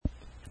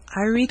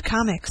I Read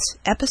Comics,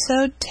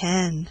 Episode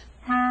 10.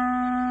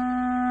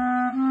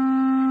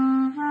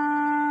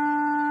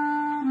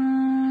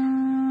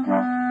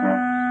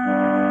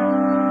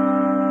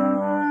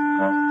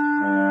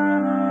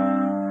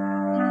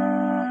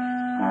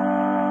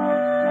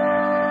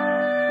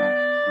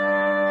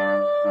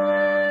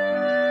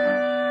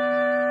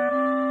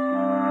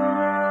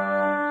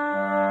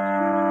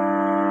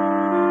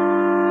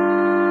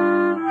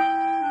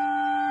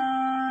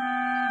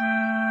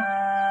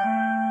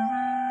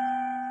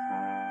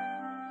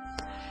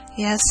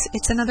 Yes,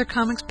 it's another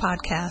comics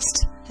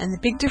podcast, and the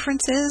big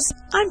difference is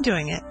I'm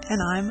doing it,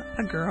 and I'm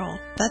a girl.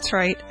 That's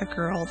right, a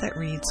girl that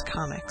reads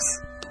comics.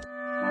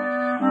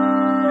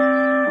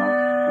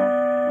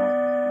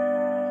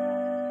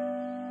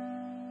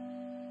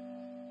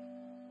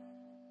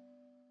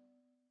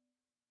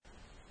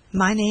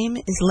 My name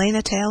is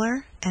Lena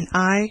Taylor, and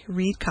I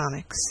read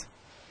comics.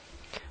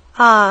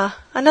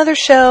 Another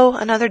show,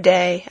 another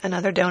day,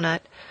 another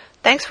donut.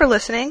 Thanks for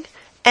listening.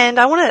 And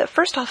I want to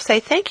first off say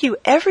thank you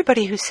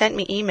everybody who sent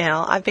me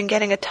email. I've been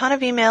getting a ton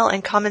of email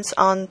and comments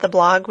on the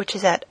blog, which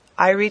is at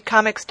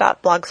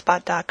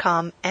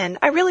ireadcomics.blogspot.com, and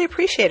I really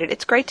appreciate it.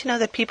 It's great to know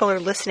that people are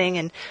listening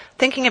and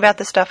thinking about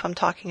the stuff I'm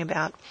talking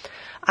about.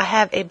 I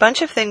have a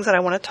bunch of things that I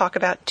want to talk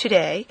about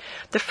today.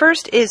 The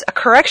first is a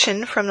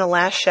correction from the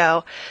last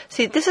show.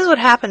 See, this is what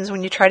happens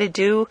when you try to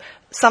do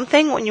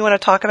something, when you want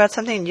to talk about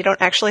something and you don't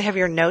actually have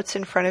your notes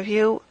in front of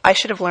you. I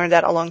should have learned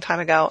that a long time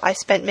ago. I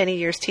spent many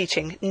years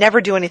teaching.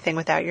 Never do anything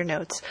without your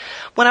notes.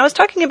 When I was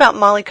talking about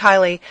Molly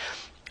Kiley,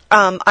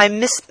 I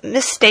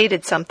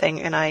misstated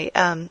something, and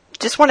I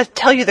just want to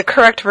tell you the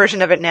correct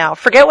version of it now.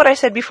 Forget what I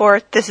said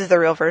before. This is the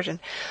real version.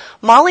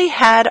 Molly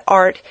had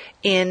art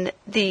in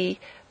the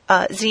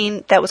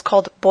zine that was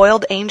called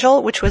Boiled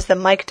Angel, which was the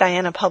Mike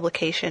Diana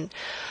publication.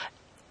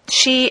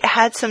 She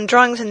had some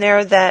drawings in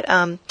there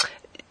that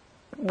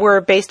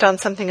were based on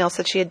something else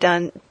that she had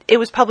done. It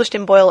was published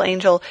in Boiled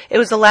Angel. It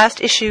was the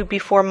last issue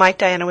before Mike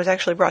Diana was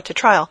actually brought to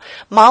trial.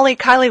 Molly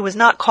Kiley was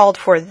not called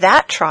for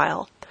that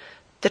trial.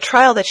 The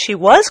trial that she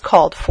was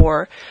called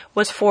for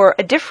was for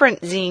a different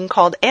zine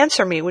called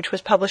Answer Me, which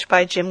was published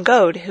by Jim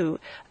Goad,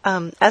 who,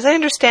 as I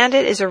understand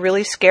it, is a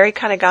really scary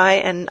kind of guy,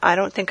 and I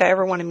don't think I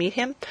ever want to meet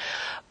him.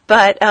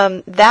 But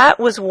that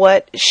was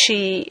what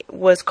she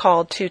was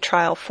called to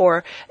trial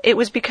for. It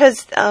was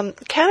because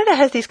Canada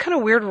has these kind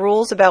of weird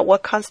rules about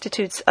what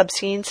constitutes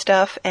obscene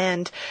stuff,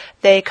 and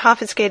they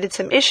confiscated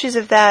some issues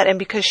of that, and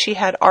because she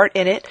had art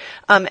in it,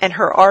 and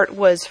her art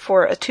was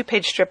for a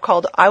 2-page strip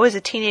called I Was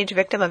a Teenage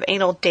Victim of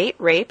Anal Date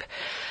Rape,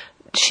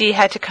 she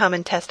had to come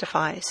and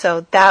testify.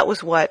 So that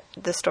was what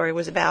the story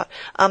was about.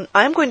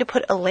 I'm going to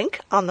put a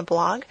link on the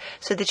blog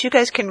so that you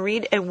guys can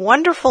read a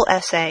wonderful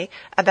essay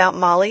about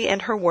Molly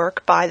and her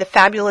work by the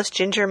fabulous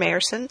Ginger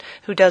Mayerson,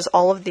 who does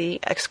all of the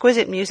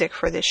exquisite music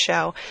for this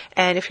show.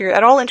 And if you're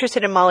at all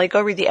interested in Molly, go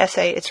read the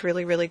essay. It's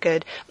really, really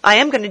good. I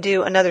am going to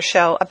do another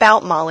show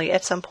about Molly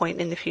at some point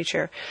in the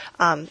future.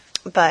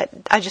 But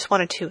I just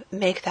wanted to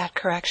make that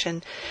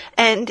correction.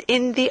 And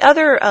in the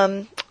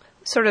other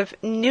sort of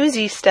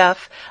newsy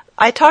stuff,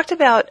 I talked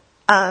about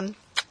a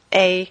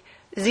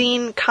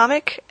zine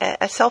comic,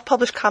 a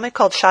self-published comic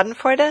called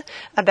Schadenfreude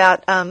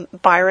about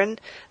Byron,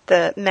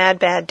 the mad,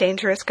 bad,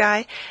 dangerous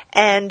guy.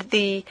 And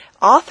the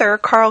author,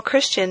 Carl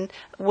Christian,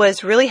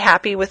 was really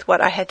happy with what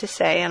I had to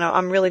say, and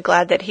I'm really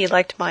glad that he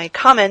liked my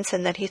comments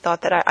and that he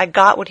thought that I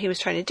got what he was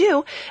trying to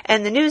do.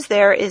 And the news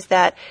there is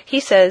that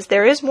he says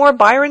there is more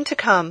Byron to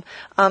come.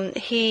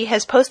 He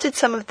has posted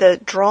some of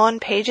the drawn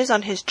pages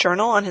on his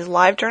journal, on his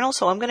live journal,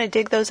 so I'm going to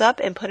dig those up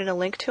and put in a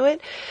link to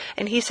it.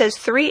 And he says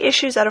 3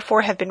 issues out of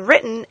 4 have been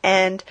written,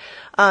 and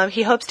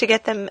he hopes to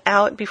get them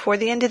out before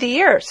the end of the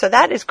year. So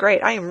that is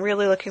great. I am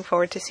really looking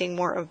forward to seeing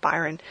more of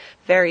Byron.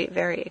 Very,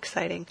 very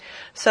exciting.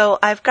 So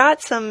I've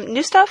got some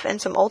new stuff and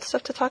some old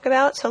stuff to talk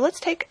about. So let's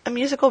take a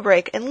musical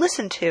break and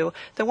listen to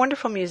the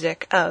wonderful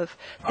music of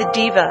the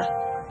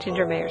diva,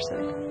 Ginger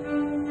Mayerson.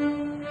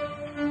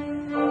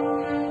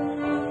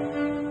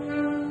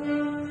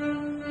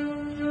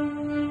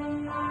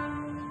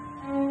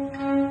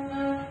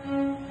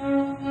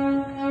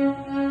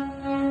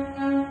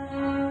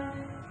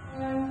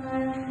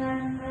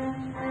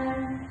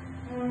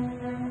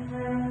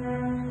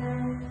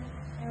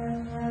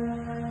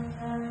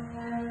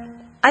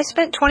 I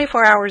spent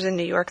 24 hours in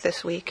New York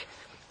this week,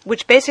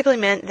 which basically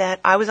meant that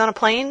I was on a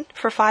plane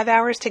for 5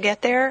 hours to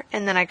get there,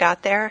 and then I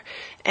got there,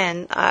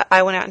 and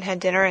I went out and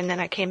had dinner, and then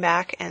I came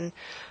back and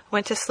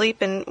went to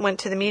sleep and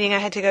went to the meeting I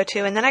had to go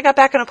to, and then I got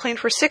back on a plane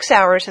for 6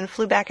 hours and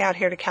flew back out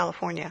here to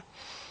California.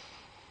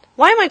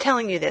 Why am I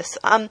telling you this?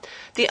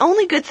 The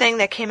only good thing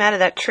that came out of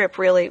that trip,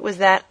 really, was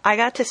that I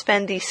got to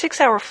spend the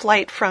 6-hour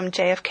flight from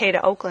JFK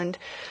to Oakland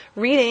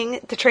reading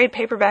the trade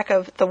paperback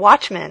of The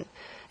Watchmen,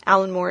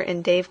 Alan Moore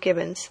and Dave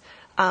Gibbons.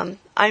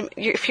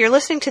 If you're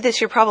listening to this,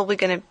 you're probably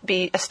going to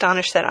be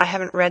astonished that I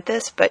haven't read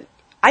this, but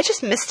I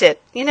just missed it.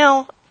 You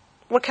know,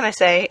 what can I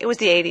say? It was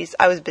the 80s.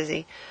 I was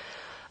busy.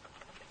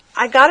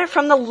 I got it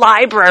from the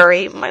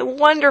library, my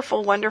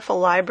wonderful, wonderful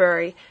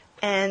library,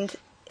 and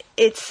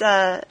it's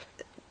the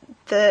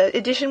the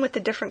edition with the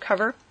different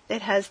cover.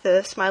 It has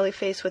the smiley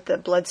face with the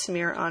blood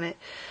smear on it.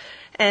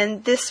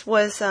 And this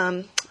was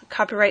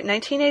copyright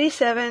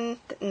 1987,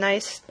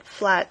 nice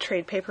flat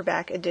trade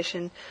paperback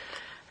edition.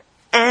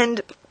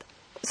 And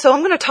so I'm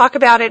going to talk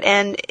about it,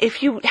 and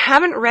if you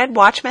haven't read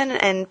Watchmen,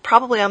 and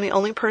probably I'm the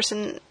only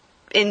person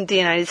in the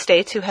United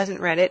States who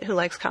hasn't read it, who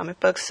likes comic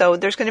books, so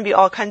there's going to be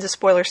all kinds of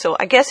spoilers, so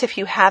I guess if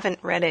you haven't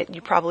read it,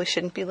 you probably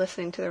shouldn't be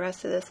listening to the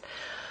rest of this.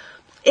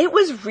 It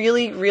was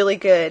really, really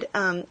good.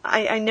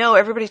 I know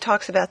everybody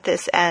talks about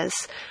this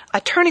as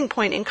a turning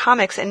point in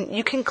comics, and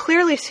you can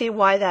clearly see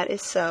why that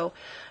is so.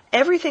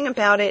 Everything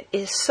about it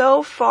is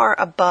so far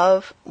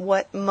above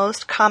what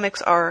most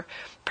comics are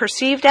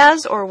perceived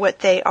as or what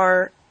they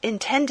are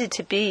intended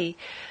to be.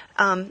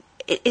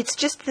 It's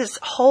just this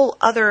whole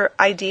other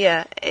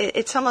idea.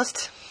 It's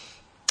almost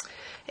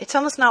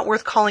not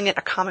worth calling it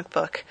a comic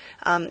book.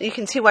 You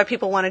can see why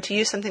people wanted to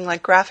use something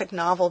like graphic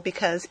novel,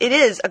 because it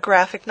is a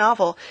graphic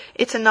novel.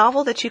 It's a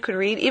novel that you could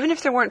read. Even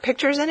if there weren't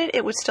pictures in it,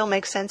 it would still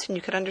make sense and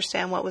you could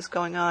understand what was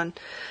going on.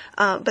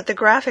 But the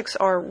graphics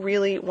are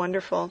really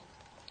wonderful.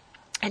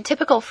 And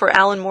typical for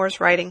Alan Moore's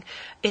writing,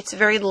 it's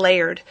very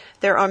layered.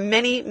 There are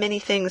many, many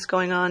things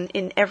going on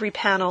in every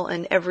panel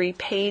and every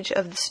page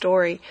of the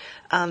story.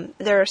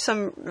 There are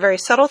some very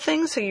subtle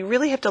things, so you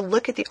really have to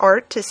look at the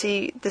art to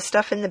see the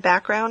stuff in the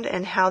background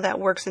and how that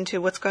works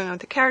into what's going on with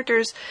the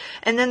characters.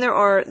 And then there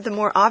are the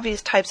more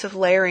obvious types of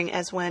layering,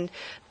 as when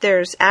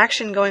there's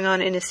action going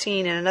on in a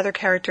scene and another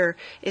character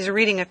is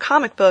reading a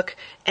comic book,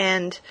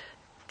 and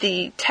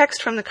the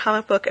text from the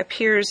comic book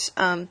appears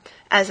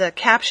as a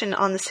caption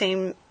on the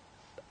same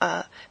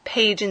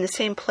page in the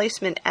same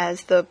placement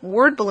as the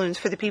word balloons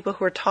for the people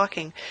who are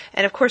talking.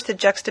 And of course the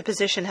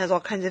juxtaposition has all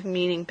kinds of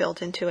meaning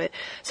built into it.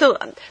 So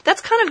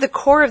that's kind of the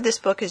core of this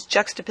book, is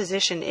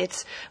juxtaposition.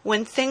 It's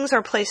when things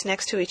are placed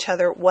next to each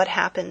other, what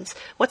happens?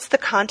 What's the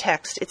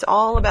context? It's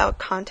all about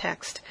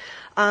context.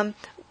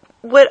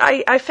 What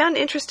I found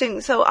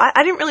interesting, so I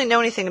didn't really know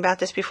anything about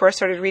this before I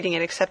started reading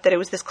it, except that it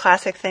was this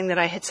classic thing that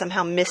I had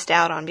somehow missed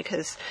out on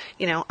because,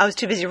 I was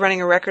too busy running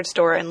a record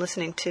store and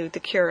listening to The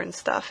Cure and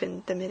stuff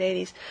in the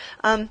mid-'80s.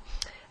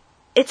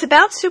 It's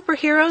about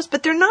superheroes,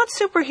 but they're not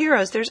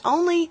superheroes. There's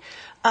only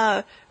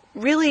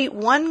really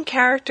one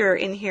character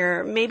in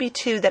here, maybe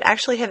two, that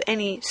actually have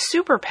any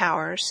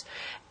superpowers,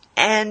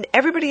 and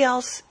everybody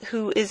else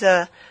who is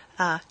a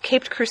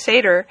caped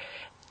crusader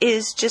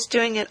is just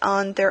doing it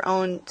on their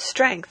own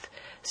strength.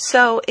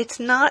 So it's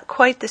not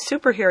quite the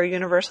superhero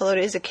universe, although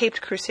it is a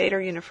caped crusader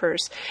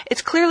universe.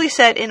 It's clearly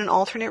set in an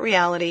alternate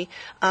reality.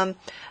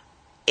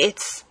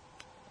 It's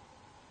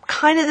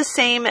kind of the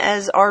same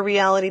as our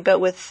reality, but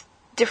with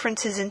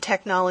differences in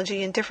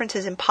technology and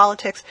differences in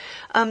politics.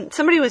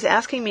 Somebody was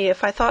asking me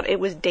if I thought it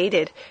was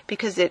dated,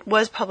 because it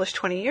was published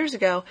 20 years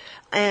ago,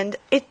 and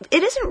it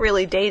isn't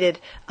really dated.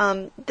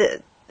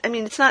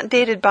 It's not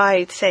dated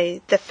by,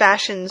 say, the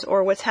fashions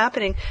or what's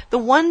happening. The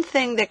one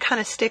thing that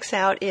kind of sticks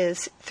out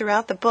is,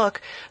 throughout the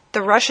book,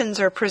 the Russians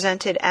are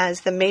presented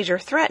as the major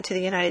threat to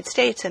the United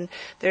States, and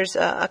there's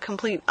a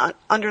complete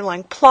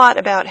underlying plot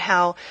about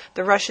how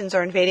the Russians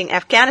are invading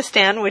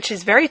Afghanistan, which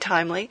is very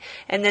timely,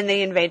 and then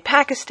they invade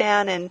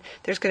Pakistan, and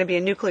there's going to be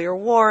a nuclear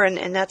war,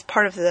 and that's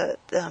part of the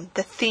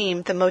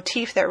theme, the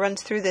motif that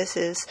runs through this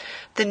is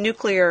the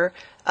nuclear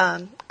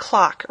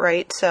clock,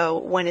 right? So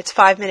when it's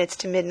 5 minutes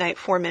to midnight,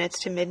 4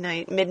 minutes to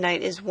midnight,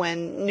 midnight is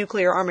when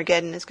nuclear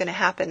Armageddon is going to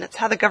happen. That's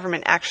how the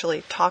government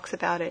actually talks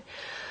about it.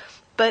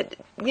 But,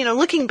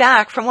 looking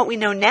back from what we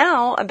know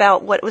now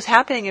about what was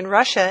happening in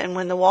Russia and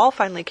when the wall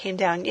finally came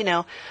down,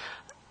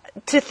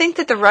 to think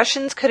that the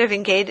Russians could have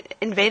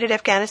invaded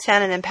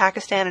Afghanistan and then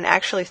Pakistan and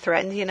actually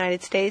threatened the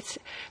United States,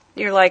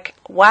 you're like,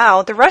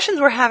 wow, the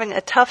Russians were having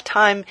a tough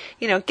time,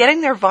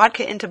 getting their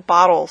vodka into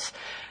bottles.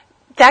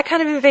 That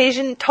kind of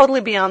invasion,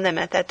 totally beyond them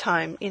at that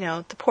time.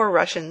 The poor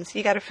Russians,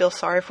 you got to feel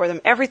sorry for them.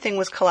 Everything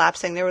was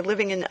collapsing. They were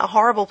living in a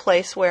horrible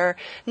place where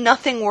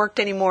nothing worked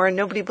anymore and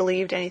nobody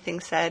believed anything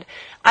said.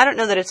 I don't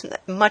know that it's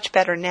much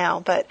better now,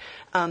 but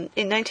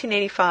in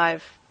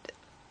 1985,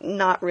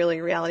 not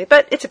really reality.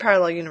 But it's a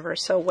parallel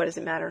universe, so what does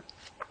it matter?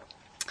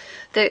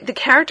 The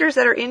characters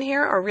that are in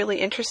here are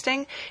really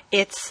interesting.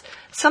 It's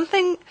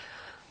something,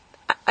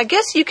 I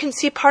guess you can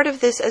see part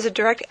of this as a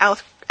direct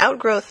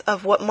outgrowth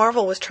of what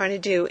Marvel was trying to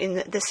do in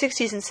the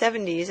 60s and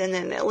 70s, and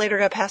then it later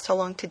got passed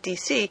along to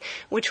DC,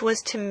 which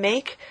was to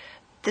make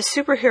the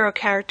superhero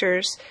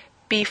characters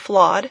be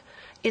flawed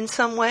in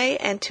some way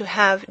and to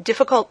have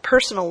difficult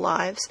personal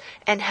lives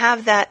and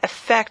have that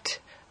affect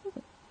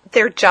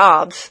their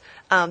jobs,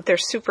 their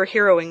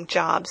superheroing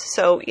jobs.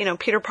 So,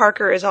 Peter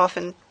Parker is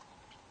often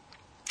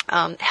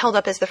held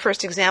up as the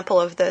first example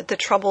of the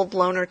troubled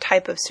loner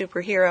type of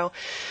superhero,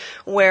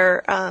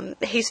 where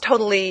he's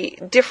totally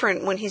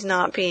different when he's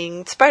not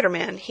being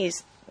Spider-Man.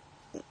 He's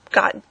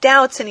got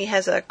doubts and he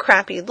has a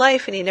crappy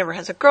life and he never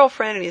has a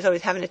girlfriend and he's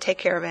always having to take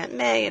care of Aunt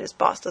May and his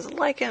boss doesn't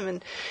like him,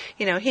 and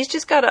he's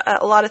just got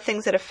a lot of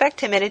things that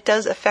affect him, and it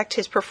does affect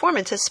his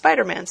performance as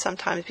Spider-Man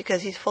sometimes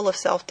because he's full of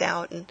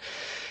self-doubt and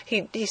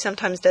he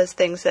sometimes does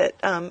things that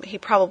he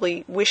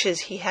probably wishes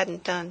he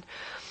hadn't done.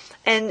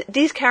 And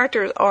these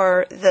characters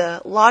are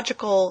the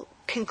logical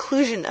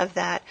conclusion of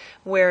that,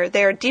 where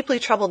they're deeply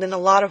troubled in a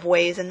lot of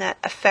ways, and that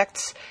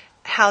affects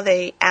how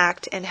they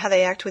act and how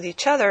they act with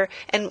each other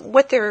and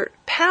what their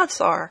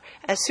paths are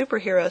as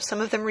superheroes.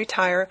 Some of them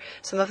retire,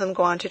 some of them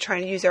go on to try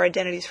and use their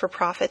identities for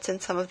profits, and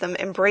some of them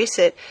embrace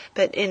it,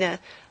 but in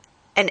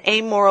an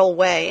amoral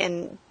way.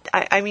 And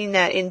I mean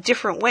that in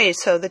different ways.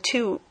 So the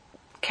two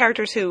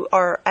characters who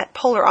are at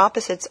polar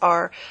opposites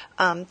are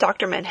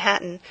Dr.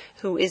 Manhattan,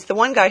 who is the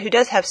one guy who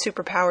does have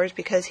superpowers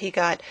because he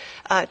got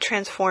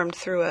transformed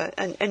through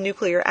a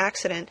nuclear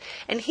accident.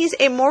 And he's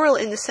amoral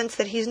in the sense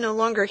that he's no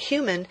longer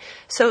human,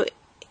 so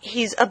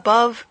he's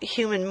above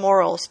human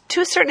morals.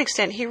 To a certain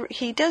extent,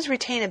 he does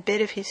retain a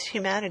bit of his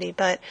humanity,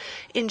 but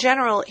in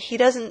general,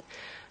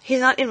 he's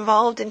not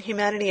involved in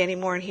humanity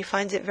anymore, and he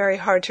finds it very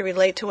hard to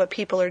relate to what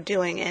people are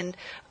doing, and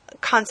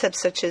concepts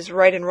such as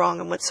right and wrong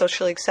and what's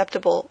socially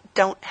acceptable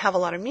don't have a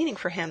lot of meaning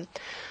for him.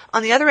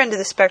 On the other end of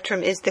the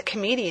spectrum is the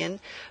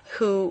comedian,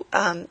 who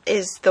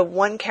is the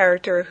one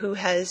character who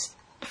has,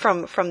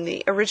 from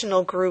the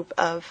original group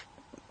of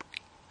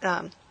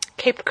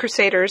Cape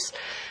Crusaders,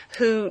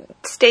 who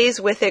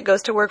stays with it,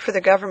 goes to work for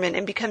the government,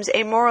 and becomes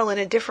amoral in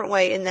a different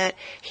way, in that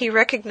he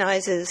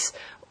recognizes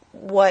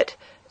what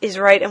is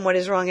right and what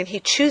is wrong, and he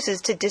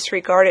chooses to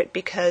disregard it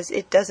because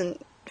it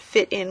doesn't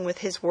fit in with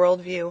his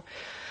worldview.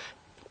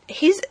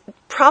 He's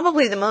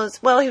probably he's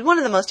one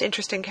of the most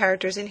interesting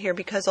characters in here,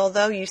 because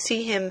although you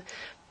see him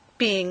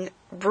being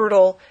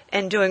brutal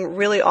and doing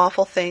really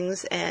awful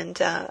things,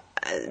 and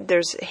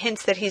there's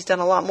hints that he's done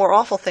a lot more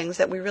awful things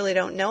that we really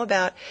don't know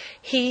about,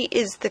 he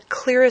has the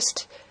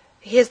clearest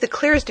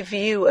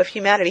view of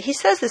humanity. He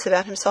says this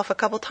about himself a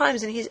couple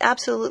times, and he's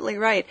absolutely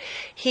right.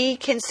 He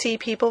can see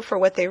people for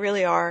what they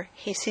really are.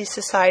 He sees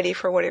society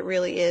for what it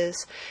really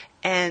is.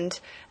 And,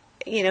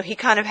 he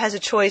kind of has a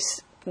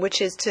choice,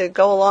 which is to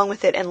go along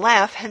with it and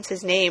laugh, hence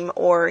his name,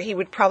 or he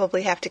would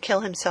probably have to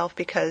kill himself,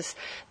 because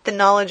the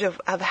knowledge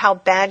of how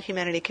bad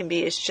humanity can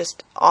be is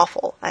just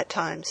awful at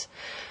times.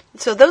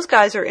 So those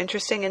guys are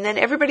interesting, and then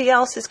everybody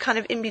else is kind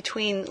of in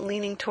between,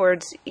 leaning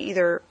towards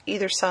either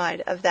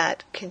side of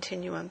that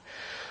continuum.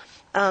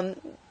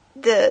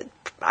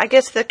 I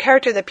guess the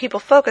character that people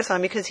focus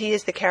on, because he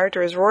is the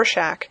character, is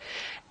Rorschach.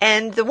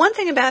 And the one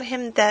thing about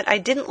him that I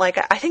didn't like,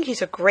 I think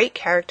he's a great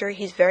character.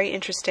 He's very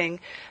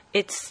interesting.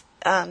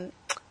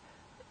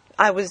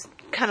 I was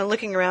kind of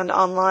looking around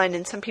online,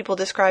 and some people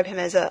describe him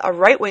as a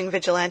right-wing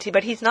vigilante,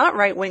 but he's not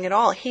right-wing at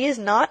all. He is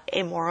not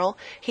amoral.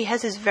 He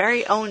has his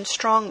very own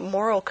strong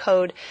moral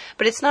code,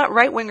 but it's not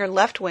right-wing or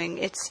left-wing.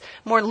 It's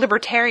more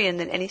libertarian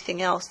than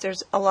anything else.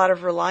 There's a lot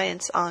of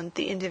reliance on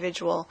the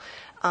individual,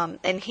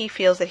 and he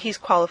feels that he's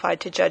qualified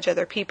to judge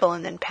other people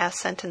and then pass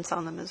sentence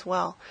on them as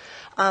well.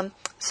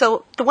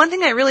 So the one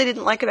thing I really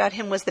didn't like about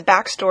him was the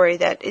backstory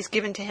that is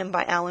given to him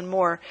by Alan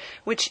Moore,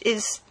 which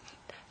is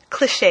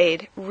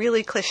cliched,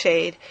 really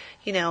cliched.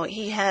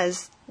 He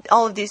has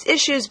all of these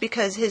issues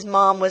because his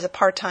mom was a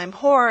part-time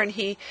whore, and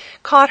he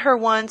caught her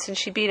once and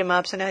she beat him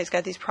up, so now he's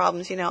got these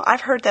problems.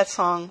 I've heard that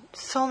song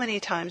so many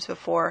times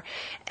before,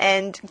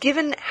 and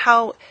given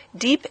how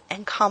deep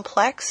and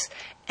complex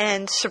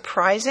and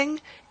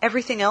surprising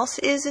everything else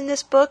is in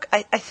this book,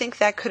 I think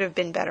that could have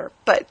been better.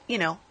 But,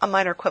 a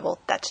minor quibble.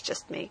 That's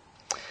just me.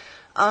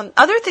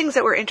 Other things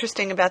that were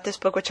interesting about this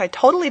book, which I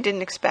totally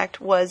didn't expect,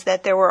 was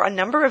that there were a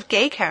number of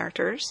gay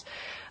characters,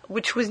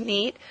 which was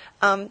neat.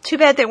 Too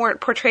bad they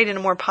weren't portrayed in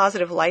a more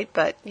positive light,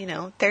 but,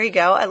 there you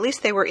go. At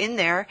least they were in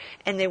there,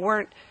 and they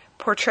weren't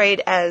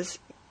portrayed as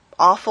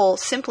awful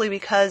simply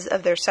because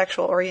of their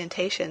sexual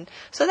orientation.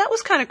 So that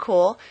was kind of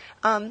cool.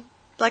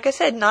 Like I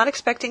said, not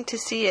expecting to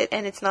see it,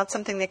 and it's not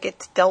something that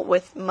gets dealt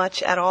with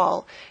much at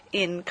all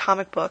in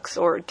comic books,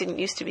 or didn't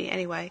used to be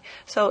anyway.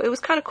 So it was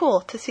kind of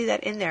cool to see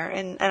that in there,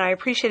 and I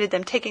appreciated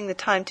them taking the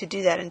time to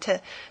do that and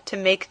to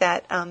make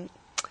that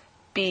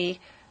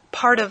be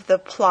part of the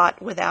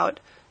plot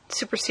without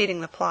superseding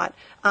the plot.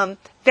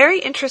 Very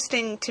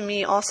interesting to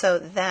me also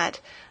that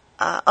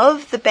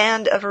of the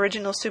band of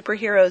original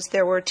superheroes,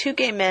 there were 2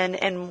 gay men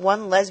and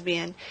 1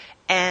 lesbian.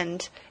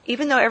 And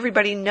even though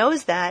everybody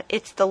knows that,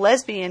 it's the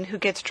lesbian who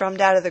gets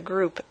drummed out of the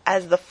group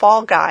as the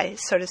fall guy,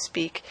 so to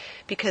speak,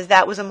 because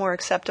that was a more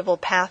acceptable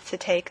path to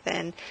take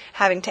than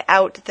having to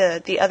out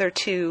the other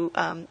 2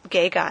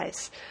 gay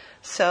guys.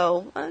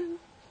 So,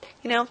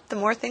 the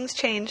more things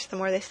change, the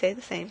more they stay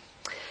the same.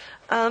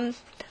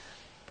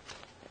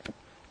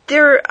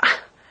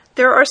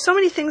 There are so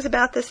many things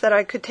about this that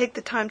I could take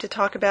the time to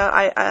talk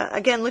about.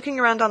 Again, looking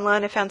around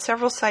online, I found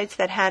several sites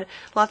that had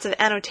lots of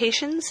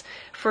annotations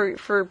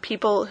for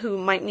people who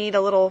might need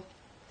a little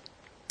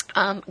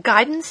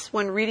guidance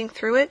when reading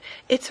through it.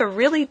 It's a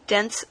really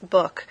dense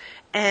book,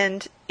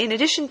 And in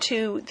addition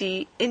to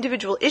the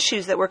individual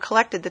issues that were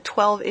collected, the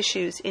 12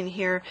 issues in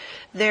here,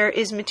 there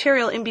is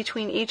material in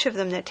between each of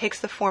them that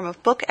takes the form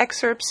of book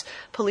excerpts,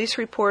 police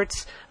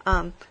reports,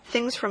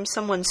 things from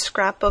someone's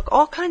scrapbook,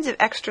 all kinds of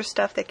extra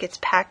stuff that gets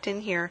packed in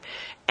here.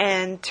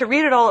 And to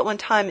read it all at one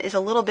time is a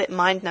little bit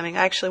mind-numbing.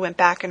 I actually went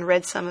back and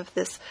read some of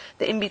this,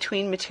 the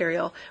in-between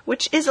material,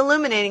 which is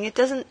illuminating. It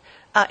doesn't,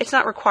 it's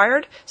not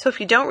required, so if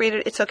you don't read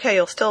it, it's okay.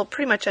 You'll still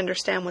pretty much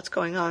understand what's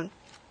going on.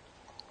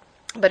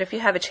 But if you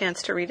have a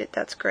chance to read it,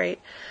 that's great.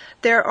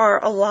 There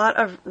are a lot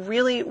of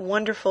really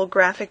wonderful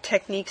graphic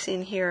techniques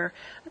in here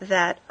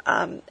that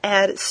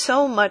add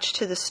so much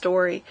to the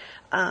story.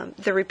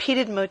 The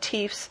repeated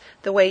motifs,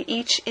 the way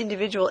each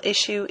individual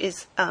issue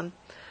is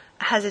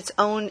has its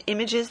own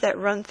images that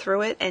run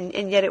through it,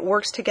 and yet it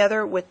works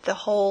together with the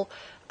whole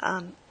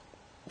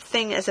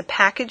thing as a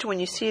package when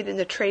you see it in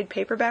the trade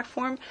paperback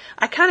form.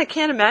 I kind of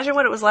can't imagine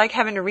what it was like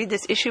having to read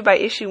this issue by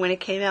issue when it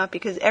came out,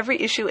 because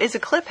every issue is a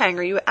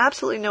cliffhanger. You have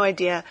absolutely no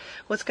idea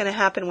what's going to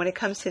happen when it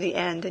comes to the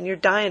end, and you're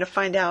dying to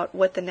find out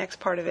what the next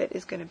part of it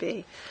is going to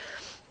be.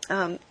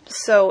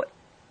 So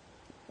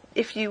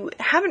if you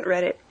haven't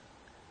read it,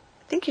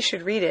 I think you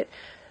should read it.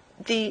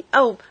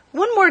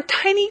 One more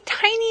tiny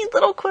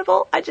little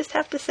quibble I just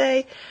have to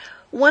say.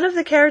 One of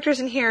the characters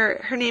in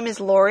here, her name is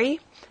Lori,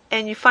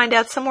 and you find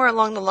out somewhere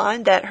along the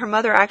line that her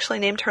mother actually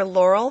named her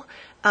Laurel.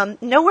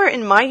 Nowhere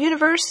in my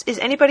universe is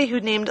anybody who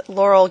named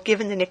Laurel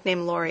given the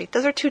nickname Lori.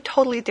 Those are two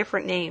totally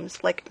different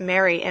names, like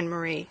Mary and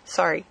Marie.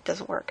 Sorry,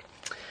 doesn't work.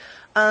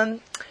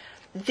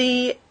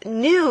 The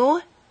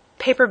new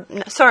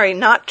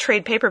not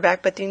trade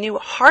paperback, but the new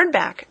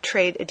hardback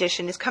trade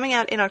edition is coming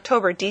out in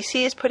October.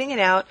 DC is putting it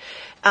out,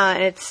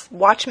 and it's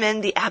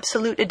Watchmen, the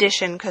Absolute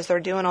Edition, because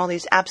they're doing all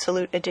these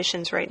Absolute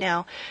editions right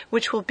now,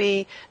 which will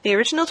be the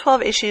original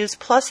 12 issues,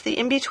 plus the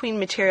in-between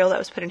material that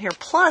was put in here,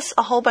 plus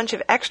a whole bunch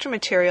of extra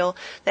material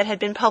that had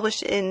been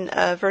published in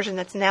a version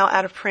that's now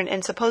out of print,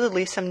 and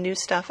supposedly some new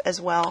stuff as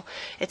well.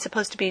 It's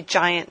supposed to be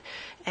giant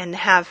and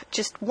have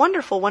just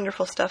wonderful,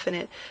 wonderful stuff in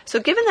it. So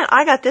given that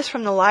I got this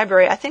from the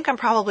library, I think I'm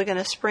probably going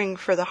to spring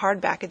for the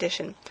hardback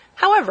edition.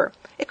 However,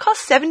 it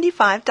costs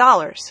 $75.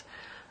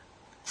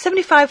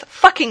 $75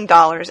 fucking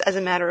dollars, as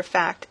a matter of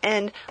fact.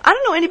 And I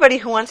don't know anybody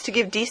who wants to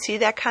give DC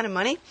that kind of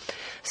money.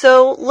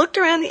 So looked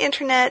around the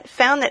internet,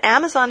 found that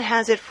Amazon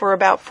has it for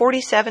about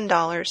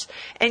 $47.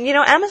 And you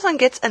know, Amazon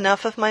gets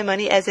enough of my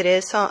money as it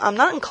is, so I'm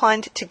not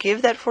inclined to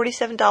give that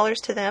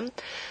 $47 to them.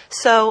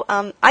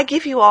 So I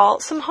give you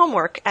all some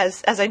homework,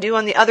 as I do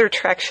on the other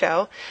Trek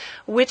show,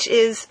 which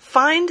is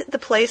find the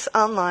place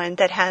online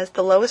that has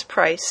the lowest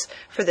price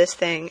for this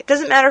thing. It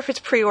doesn't matter if it's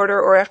pre-order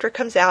or after it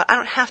comes out. I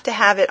don't have to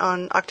have it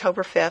on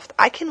October 5th.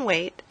 I can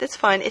wait. That's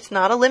fine. It's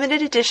not a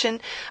limited edition.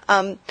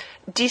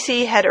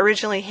 DC had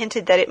originally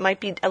hinted that it might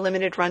be a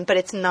limited run, but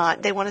it's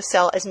not. They want to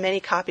sell as many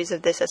copies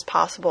of this as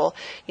possible.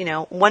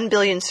 1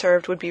 billion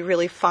served would be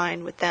really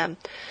fine with them.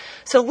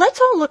 So let's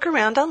all look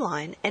around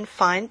online and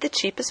find the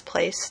cheapest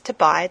place to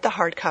buy the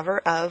hardcover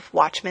of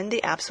Watchmen,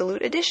 the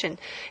Absolute Edition.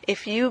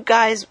 If you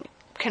guys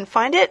can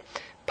find it,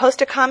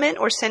 post a comment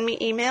or send me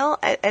email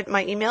at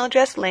my email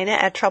address,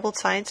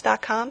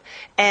 lena@troubledscience.com.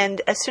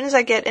 And as soon as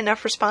I get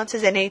enough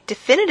responses and a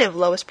definitive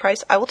lowest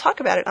price, I will talk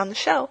about it on the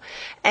show.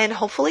 And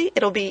hopefully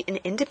it'll be an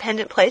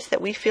independent place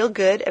that we feel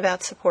good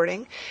about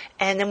supporting.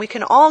 And then we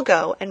can all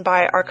go and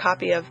buy our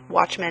copy of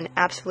Watchmen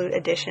Absolute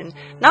Edition,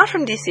 not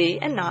from DC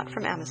and not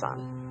from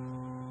Amazon.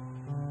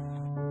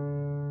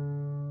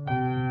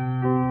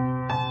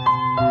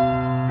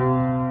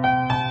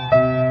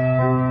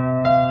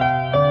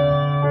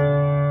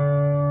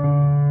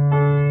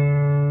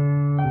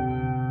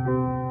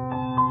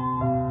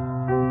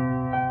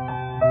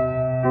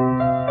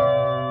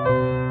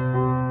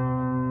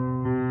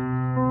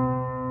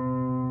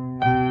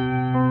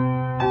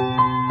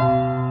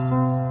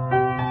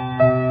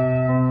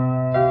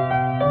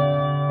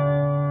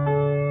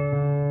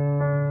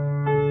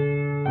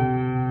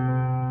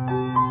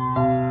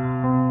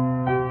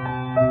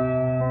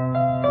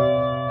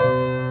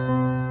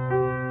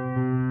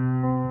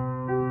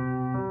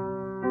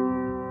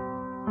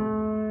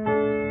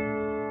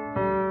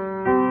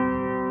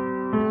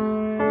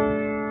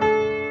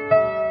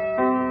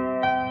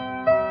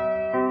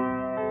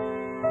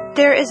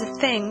 There is a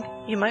thing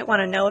you might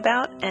want to know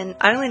about, and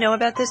I only know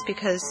about this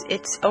because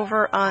it's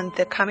over on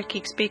the Comic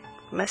Geek Speak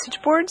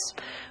message boards,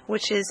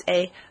 which is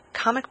a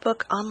comic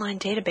book online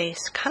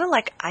database, kind of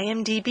like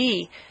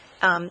IMDb.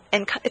 And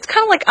it's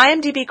kind of like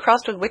IMDb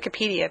crossed with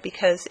Wikipedia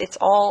because it's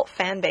all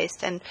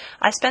fan-based. And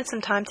I spent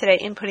some time today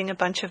inputting a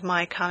bunch of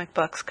my comic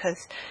books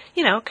because,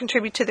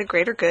 contribute to the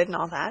greater good and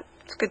all that.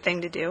 It's a good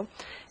thing to do.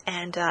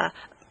 And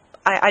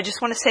I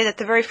just want to say that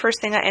the very first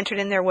thing I entered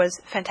in there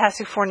was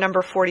Fantastic Four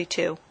number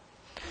 42.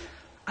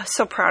 I'm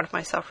so proud of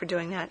myself for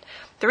doing that.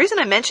 The reason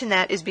I mention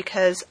that is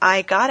because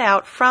I got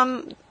out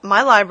from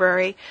my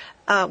library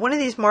one of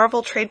these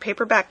Marvel trade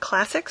paperback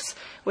classics,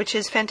 which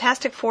is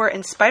Fantastic Four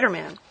and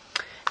Spider-Man.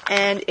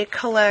 and it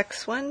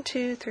collects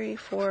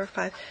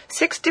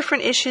 6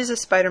 different issues of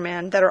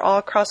Spider-Man that are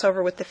all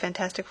crossover with the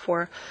Fantastic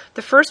Four.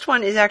 The first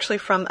one is actually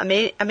from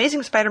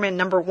Amazing Spider-Man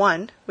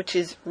 #1, which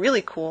is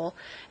really cool,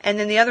 and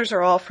then the others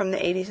are all from the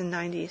 80s and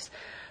 90s.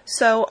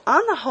 So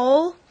on the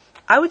whole,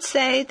 I would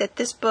say that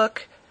this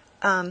book,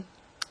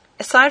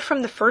 aside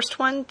from the first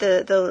one,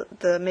 the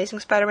Amazing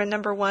Spider-Man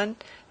 #1,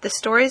 the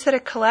stories that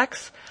it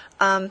collects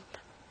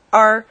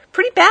are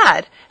pretty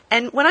bad.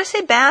 And when I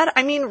say bad,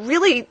 I mean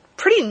really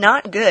pretty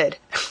not good.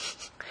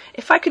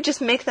 If I could just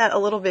make that a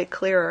little bit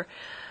clearer.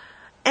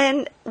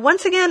 And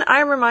once again,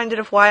 I'm reminded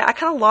of why I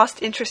kind of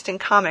lost interest in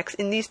comics,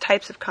 in these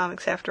types of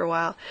comics after a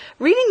while.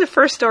 Reading the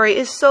first story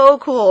is so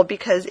cool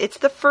because it's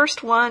the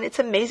first one. It's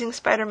Amazing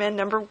Spider-Man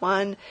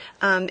 #1.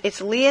 It's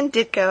Lee and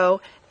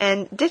Ditko.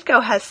 And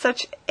Ditko has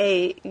such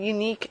a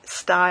unique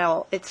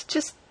style. It's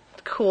just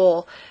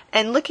cool.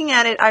 And looking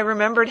at it, I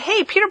remembered,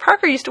 hey, Peter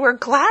Parker used to wear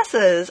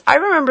glasses. I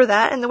remember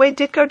that. And the way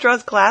Ditko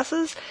draws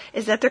glasses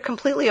is that they're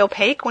completely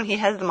opaque when he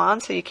has them on,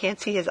 so you can't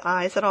see his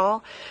eyes at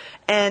all.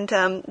 And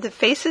the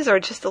faces are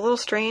just a little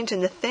strange,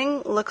 and the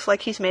Thing looks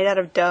like he's made out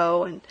of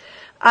dough. And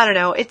I don't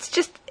know. It's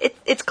just,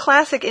 it's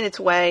classic in its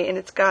way, and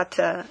it's got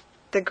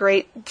the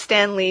great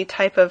Stan Lee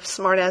type of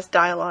smart-ass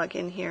dialogue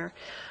in here.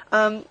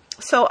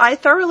 So I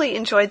thoroughly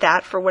enjoyed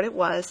that for what it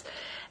was.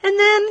 And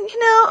then,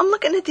 I'm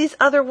looking at these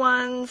other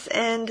ones,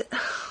 and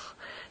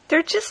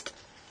they're just,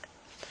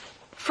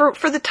 for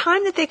the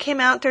time that they came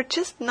out, they're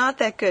just not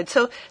that good.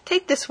 So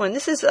take this one.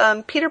 This is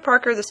Peter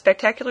Parker, The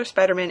Spectacular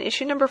Spider-Man,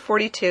 issue number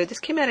 42. This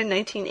came out in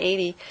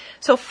 1980.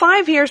 So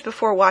 5 years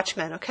before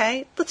Watchmen,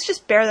 okay? Let's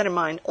just bear that in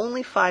mind.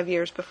 Only 5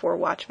 years before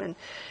Watchmen.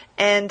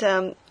 And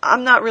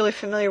I'm not really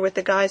familiar with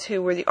the guys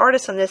who were the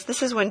artists on this.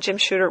 This is when Jim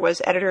Shooter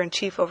was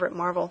editor-in-chief over at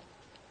Marvel.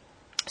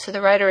 So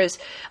the writer is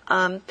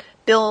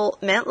Bill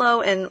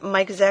Mantlo, and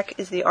Mike Zeck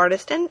is the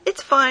artist. And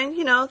it's fine,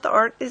 the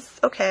art is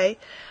okay.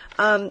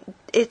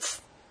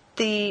 It's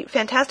the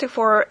Fantastic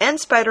Four and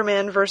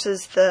Spider-Man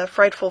versus the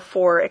Frightful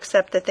Four,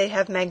 except that they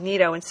have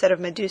Magneto instead of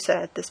Medusa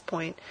at this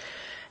point.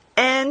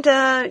 And,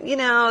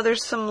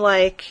 there's some,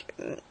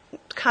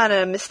 kind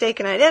of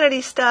mistaken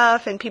identity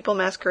stuff, and people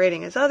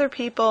masquerading as other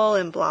people,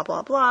 and blah,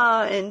 blah,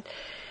 blah. And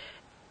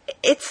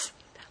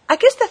I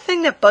guess the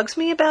thing that bugs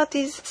me about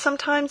these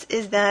sometimes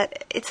is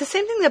that it's the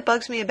same thing that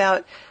bugs me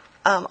about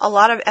a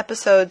lot of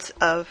episodes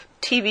of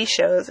TV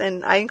shows,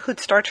 and I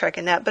include Star Trek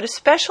in that, but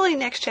especially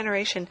Next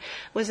Generation,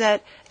 was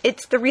that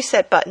it's the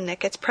reset button that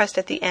gets pressed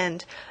at the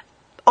end.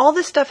 All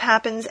this stuff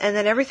happens, and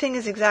then everything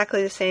is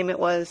exactly the same it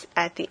was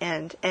at the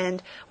end.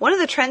 And one of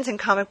the trends in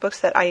comic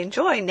books that I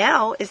enjoy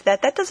now is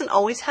that doesn't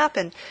always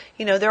happen.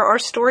 There are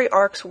story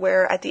arcs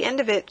where at the end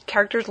of it,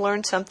 characters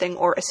learn something,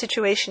 or a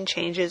situation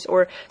changes,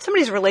 or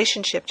somebody's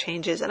relationship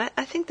changes, and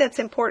I think that's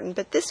important.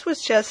 But this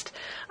was just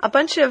a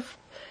bunch of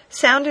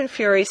sound and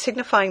fury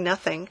signifying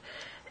nothing,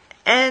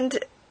 and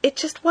it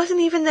just wasn't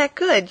even that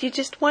good. You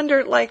just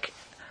wonder,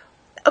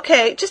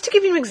 okay, just to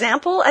give you an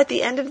example, at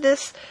the end of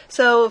this,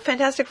 so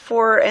Fantastic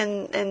Four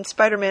and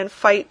Spider-Man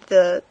fight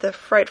the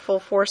Frightful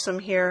Foursome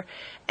here,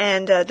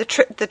 and the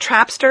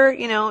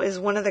Trapster, is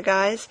one of the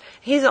guys.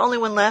 He's the only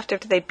one left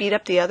after they beat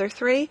up the other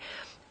three,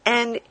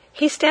 and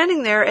he's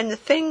standing there, and the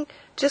Thing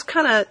just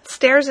kind of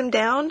stares him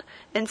down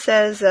and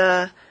says,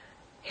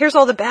 here's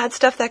all the bad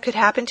stuff that could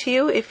happen to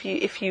you if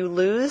you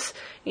lose.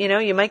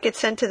 You might get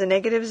sent to the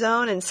negative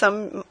zone, and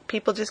some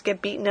people just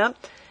get beaten up.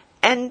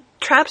 And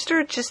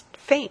Trapster just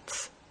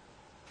faints.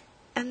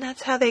 And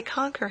that's how they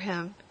conquer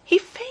him. He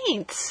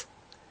faints.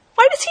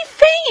 Why does he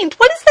faint?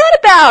 What is that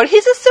about?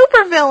 He's a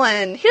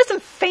supervillain. He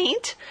doesn't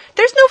faint.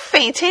 There's no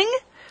fainting.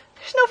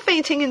 There's no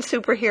fainting in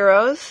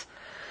superheroes.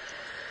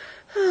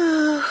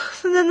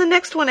 And then the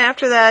next one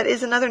after that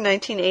is another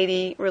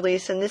 1980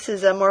 release, and this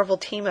is a Marvel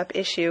Team-Up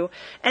issue.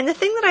 And the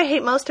thing that I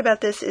hate most about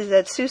this is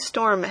that Sue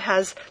Storm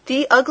has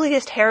the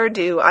ugliest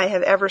hairdo I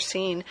have ever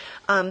seen.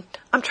 I'm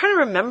trying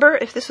to remember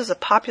if this was a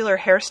popular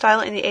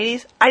hairstyle in the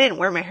 80s. I didn't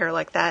wear my hair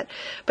like that,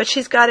 but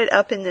she's got it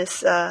up in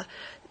this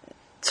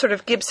sort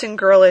of Gibson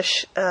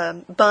girlish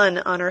bun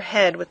on her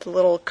head with the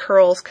little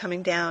curls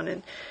coming down,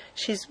 and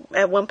she's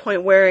at one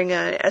point wearing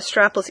a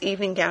strapless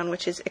evening gown,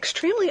 which is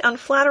extremely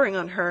unflattering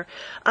on her.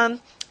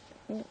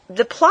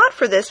 The plot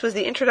for this was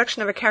the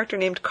introduction of a character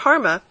named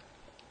Karma,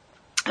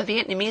 a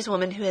Vietnamese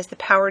woman who has the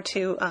power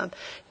to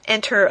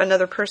enter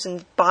another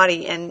person's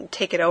body and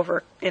take it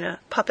over in a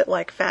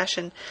puppet-like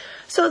fashion.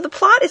 So the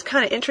plot is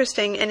kind of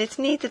interesting, and it's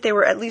neat that they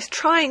were at least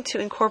trying to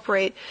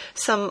incorporate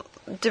some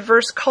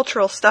diverse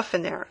cultural stuff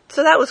in there.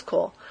 So that was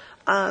cool.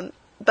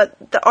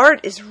 But the art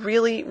is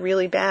really,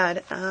 really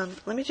bad.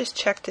 Let me just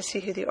check to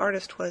see who the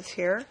artist was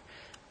here,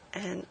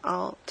 and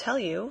I'll tell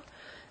you.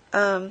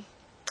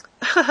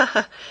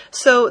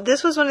 So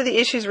this was one of the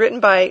issues written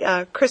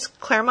by Chris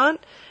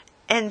Claremont,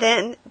 and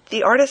then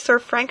the artists are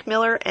Frank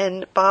Miller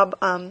and Bob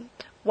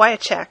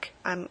Wiacek.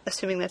 I'm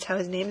assuming that's how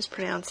his name is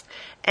pronounced.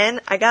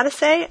 And I gotta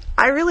say,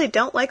 I really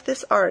don't like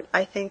this art.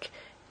 I think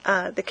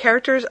the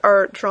characters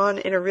are drawn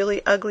in a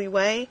really ugly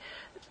way.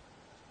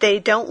 They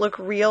don't look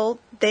real.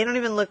 They don't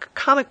even look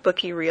comic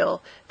booky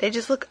real. They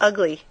just look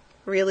ugly.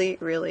 really,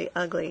 really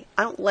ugly.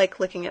 I don't like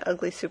looking at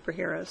ugly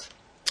superheroes.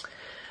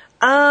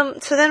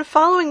 So then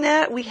following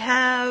that, we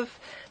have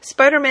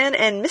Spider-Man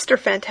and Mr.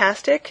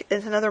 Fantastic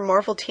is another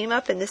Marvel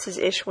team-up, and this is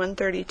issue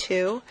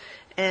 132.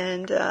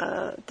 And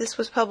this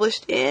was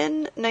published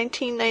in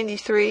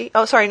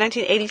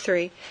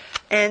 1983.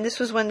 And this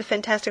was when the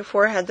Fantastic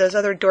Four had those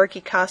other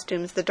dorky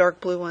costumes, the dark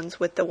blue ones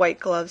with the white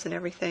gloves and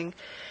everything.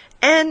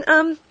 And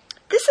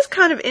this is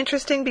kind of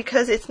interesting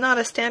because it's not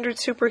a standard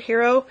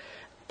superhero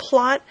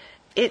plot.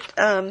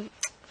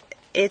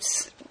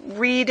 It's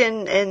Reed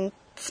and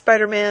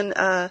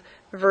Spider-Man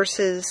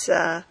versus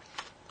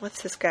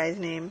what's this guy's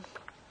name?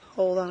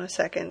 Hold on a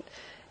second.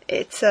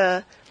 It's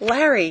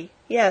Larry.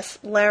 Yes,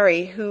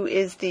 Larry, who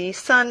is the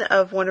son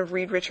of one of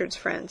Reed Richards'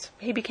 friends.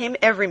 He became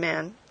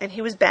Everyman, and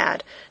he was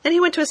bad. Then he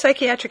went to a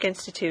psychiatric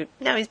institute.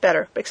 Now he's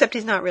better, except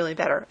he's not really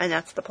better, and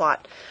that's the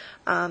plot.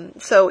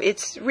 So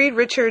it's Reed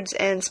Richards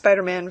and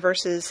Spider-Man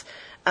versus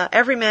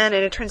Everyman,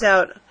 and it turns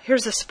out,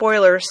 here's a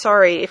spoiler,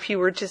 sorry if you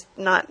were just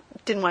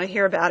didn't want to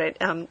hear about it.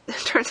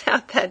 It turns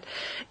out that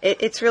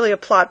it's really a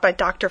plot by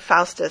Dr.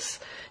 Faustus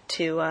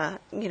to,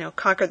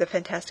 conquer the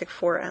Fantastic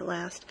Four at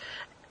last.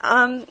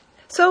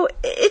 So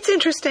it's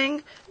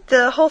interesting.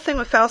 The whole thing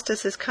with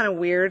Faustus is kind of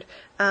weird.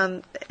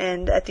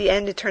 And at the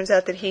end, it turns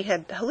out that he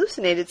had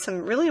hallucinated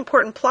some really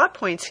important plot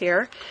points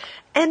here.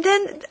 And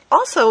then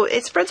also,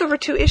 it spreads over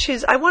 2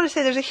 issues. I want to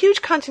say there's a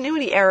huge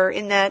continuity error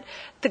in that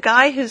the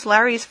guy who's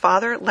Larry's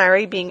father,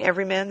 Larry being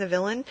Everyman the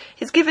villain,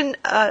 is given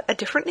a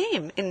different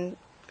name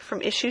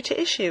from issue to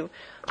issue.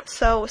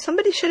 So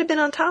somebody should have been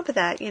on top of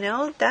that,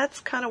 That's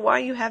kind of why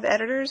you have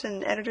editors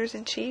and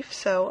editors-in-chief.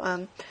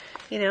 So,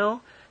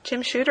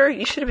 Jim Shooter,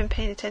 you should have been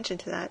paying attention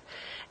to that.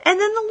 And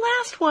then the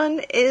last one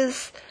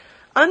is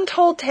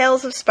Untold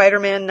Tales of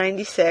Spider-Man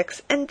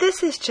 96, and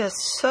this is just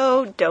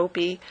so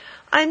dopey.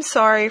 I'm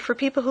sorry for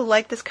people who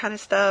like this kind of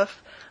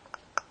stuff.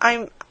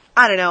 I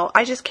don't know.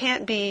 I just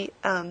can't be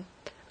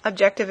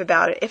objective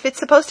about it. If it's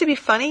supposed to be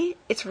funny,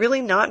 it's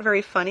really not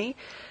very funny.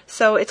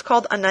 So it's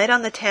called A Night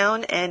on the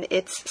Town, and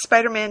it's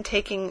Spider-Man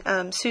taking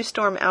Sue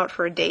Storm out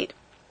for a date.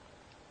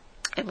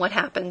 And what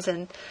happens,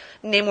 and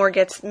Namor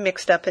gets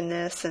mixed up in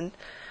this, and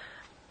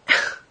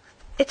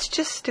it's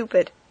just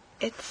stupid.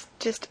 It's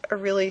just a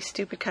really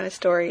stupid kind of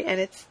story, and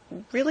it's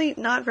really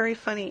not very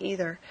funny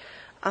either.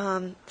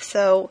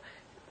 So,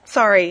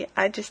 sorry,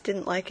 I just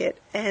didn't like it.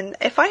 And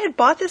if I had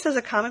bought this as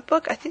a comic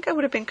book, I think I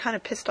would have been kind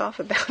of pissed off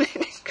about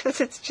it, because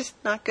it's just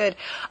not good.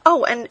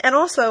 Oh, and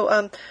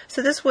also,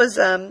 so this was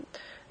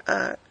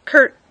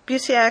Kurt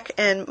Busiek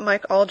and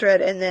Mike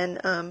Aldred, and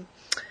then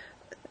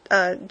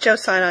Joe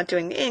Sinott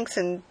doing the inks,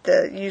 and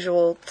the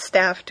usual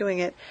staff doing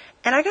it.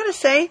 And I gotta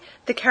say,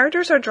 the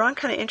characters are drawn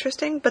kind of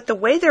interesting, but the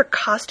way their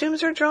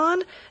costumes are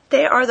drawn,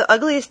 they are the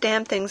ugliest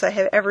damn things I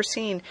have ever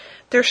seen.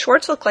 Their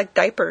shorts look like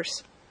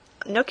diapers.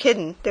 No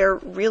kidding. They're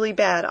really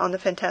bad on the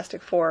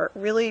Fantastic Four.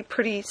 Really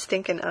pretty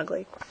stinking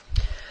ugly.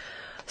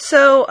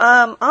 So,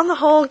 on the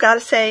whole, gotta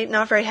say,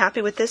 not very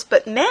happy with this,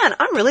 but man,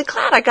 I'm really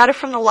glad I got it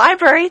from the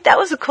library. That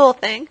was a cool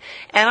thing.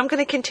 And I'm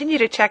going to continue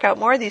to check out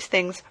more of these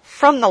things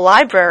from the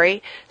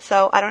library,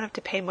 so I don't have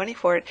to pay money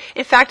for it.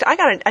 In fact, I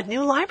got a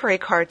new library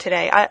card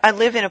today. I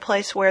live in a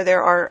place where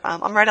there are,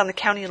 I'm right on the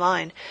county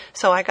line,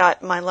 so I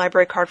got my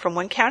library card from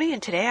one county,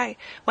 and today I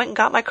went and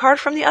got my card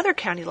from the other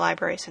county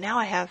library. So now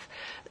I have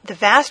the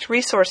vast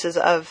resources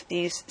of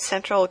these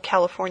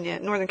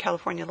Northern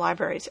California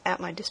libraries at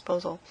my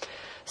disposal.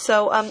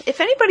 So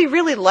if anybody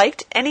really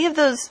liked any of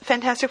those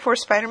Fantastic Four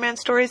Spider-Man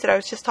stories that I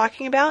was just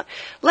talking about,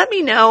 let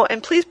me know,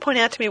 and please point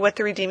out to me what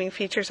the redeeming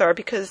features are,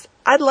 because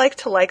I'd like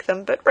to like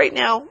them, but right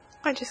now,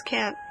 I just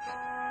can't.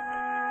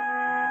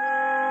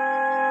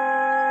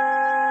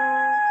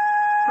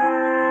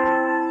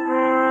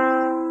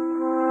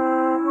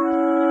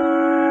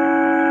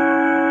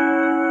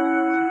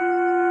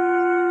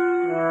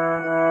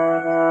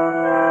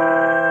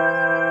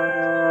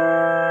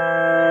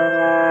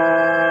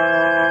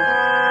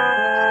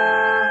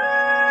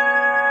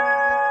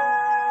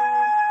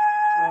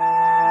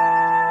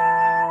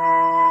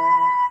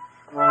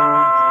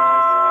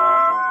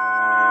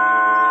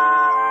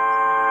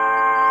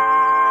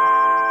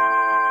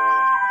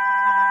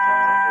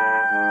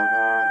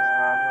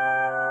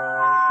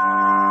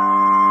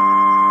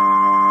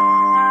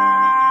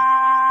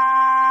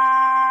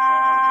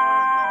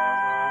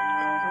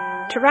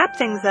 To wrap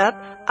things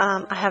up,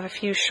 I have a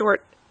few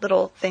short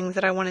little things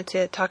that I wanted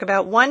to talk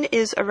about. One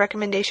is a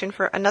recommendation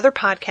for another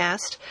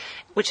podcast,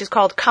 which is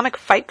called Comic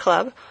Fight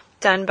Club,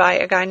 done by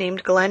a guy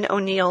named Glenn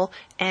O'Neill,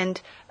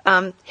 and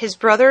his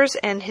brothers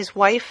and his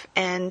wife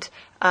and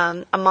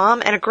a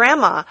mom and a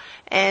grandma,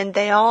 and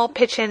they all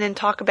pitch in and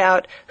talk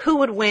about who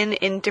would win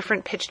in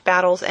different pitched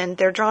battles, and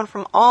they're drawn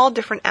from all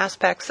different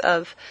aspects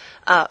of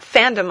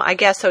fandom, I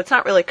guess, so it's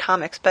not really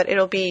comics, but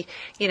it'll be,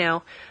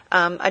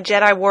 a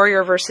Jedi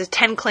warrior versus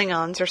 10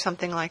 Klingons or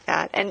something like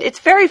that. And it's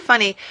very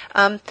funny.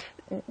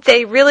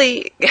 they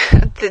really,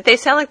 they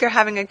sound like they're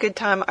having a good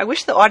time. I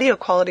wish the audio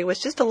quality was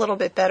just a little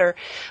bit better,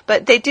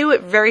 but they do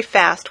it very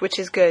fast, which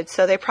is good.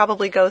 So they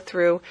probably go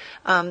through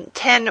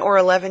 10 or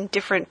 11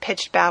 different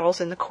pitched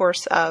battles in the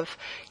course of,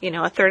 a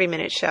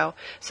 30-minute show.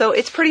 So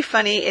it's pretty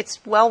funny. It's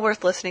well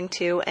worth listening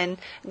to. And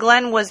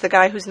Glenn was the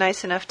guy who's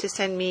nice enough to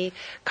send me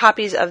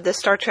copies of the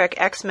Star Trek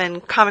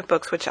X-Men comic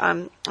books, which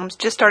I'm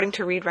just starting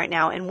to read right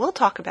now, and we'll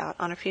talk about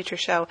on a future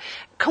show.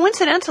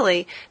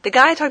 Coincidentally, the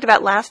guy I talked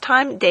about last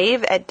time,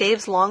 Dave at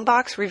Dave's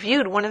Longbox,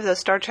 reviewed one of those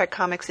Star Trek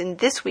comics in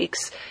this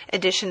week's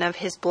edition of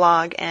his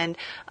blog, and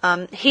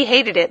he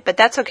hated it, but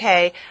that's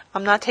okay.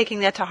 I'm not taking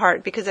that to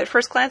heart, because at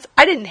first glance,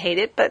 I didn't hate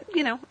it, but,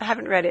 I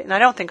haven't read it, and I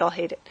don't think I'll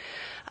hate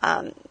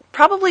it.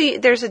 Probably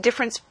there's a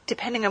difference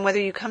depending on whether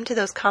you come to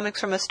those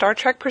comics from a Star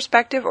Trek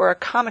perspective or a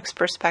comics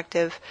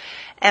perspective.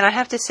 And I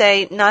have to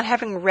say, not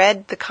having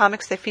read the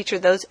comics that feature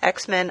those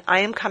X-Men, I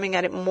am coming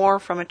at it more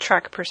from a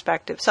Trek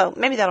perspective. So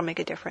maybe that'll make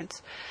a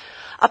difference.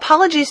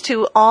 Apologies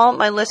to all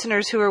my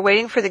listeners who are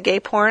waiting for the gay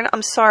porn.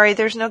 I'm sorry,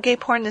 there's no gay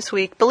porn this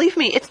week. Believe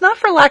me, it's not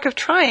for lack of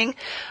trying.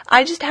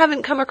 I just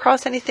haven't come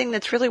across anything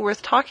that's really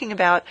worth talking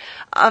about.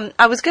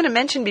 I was going to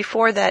mention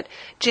before that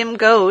Jim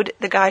Goad,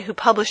 the guy who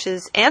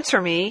publishes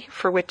Answer Me,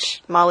 for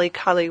which Molly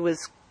Cully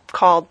was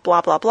called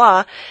blah, blah,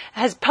 blah,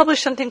 has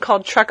published something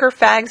called Trucker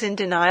Fags in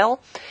Denial.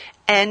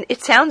 And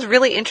it sounds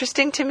really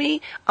interesting to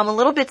me. I'm a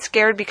little bit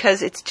scared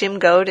because it's Jim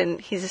Goad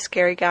and he's a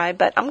scary guy,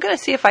 but I'm going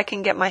to see if I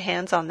can get my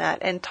hands on that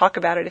and talk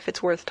about it if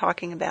it's worth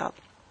talking about.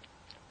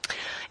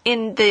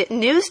 In the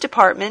news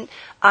department,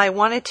 I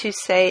wanted to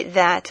say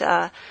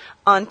that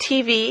on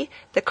TV,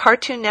 the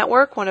Cartoon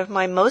Network, one of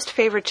my most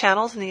favorite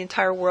channels in the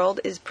entire world,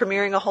 is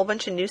premiering a whole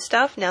bunch of new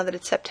stuff now that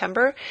it's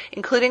September,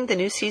 including the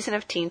new season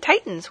of Teen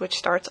Titans, which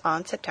starts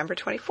on September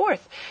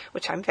 24th,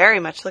 which I'm very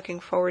much looking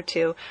forward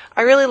to.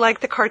 I really like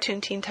the cartoon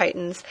Teen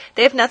Titans.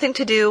 They have nothing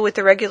to do with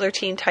the regular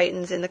Teen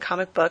Titans in the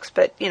comic books,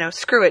 but,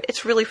 screw it.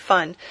 It's really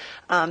fun.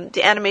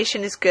 The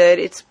animation is good.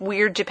 It's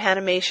weird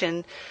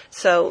Japanimation,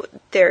 so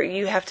there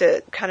you have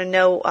to kind of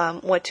know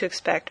what to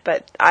expect,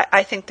 but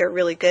I think they're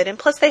really good. And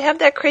plus they have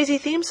that crazy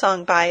theme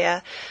song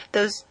by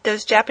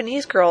those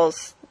Japanese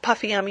girls,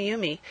 Puffy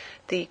Amiyumi,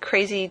 the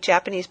crazy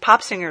Japanese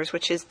pop singers,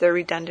 which is the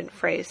redundant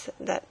phrase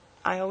that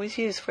I always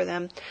use for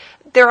them.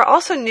 There are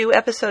also new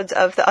episodes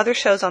of the other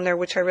shows on there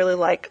which I really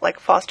like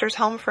Foster's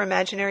Home for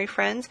Imaginary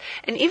Friends,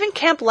 and even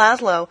Camp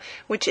Lazlo,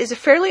 which is a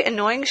fairly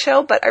annoying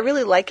show, but I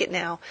really like it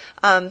now.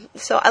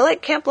 So I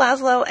like Camp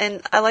Lazlo,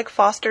 and I like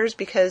Foster's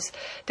because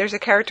there's a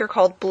character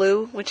called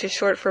Blue, which is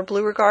short for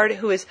Beauregard,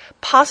 who is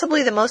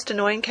possibly the most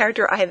annoying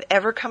character I have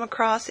ever come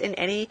across in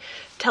any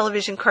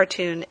television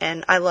cartoon,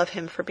 and I love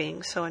him for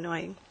being so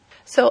annoying.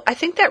 So I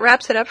think that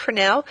wraps it up for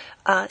now.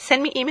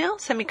 Send me email,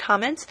 send me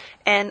comments,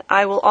 and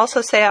I will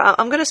also say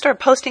I'm going to start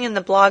posting in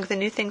the blog the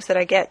new things that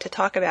I get to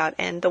talk about.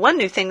 And the one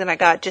new thing that I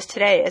got just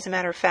today, as a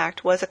matter of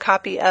fact, was a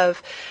copy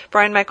of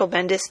Brian Michael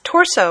Bendis'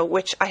 Torso,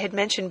 which I had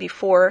mentioned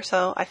before.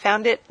 So I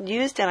found it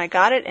used and I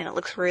got it, and it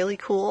looks really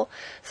cool.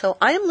 So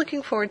I am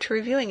looking forward to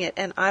reviewing it,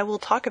 and I will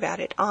talk about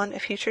it on a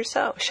future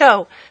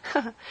show.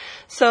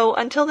 So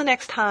until the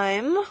next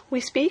time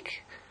we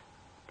speak,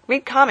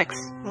 read comics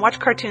and watch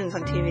cartoons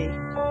on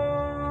TV.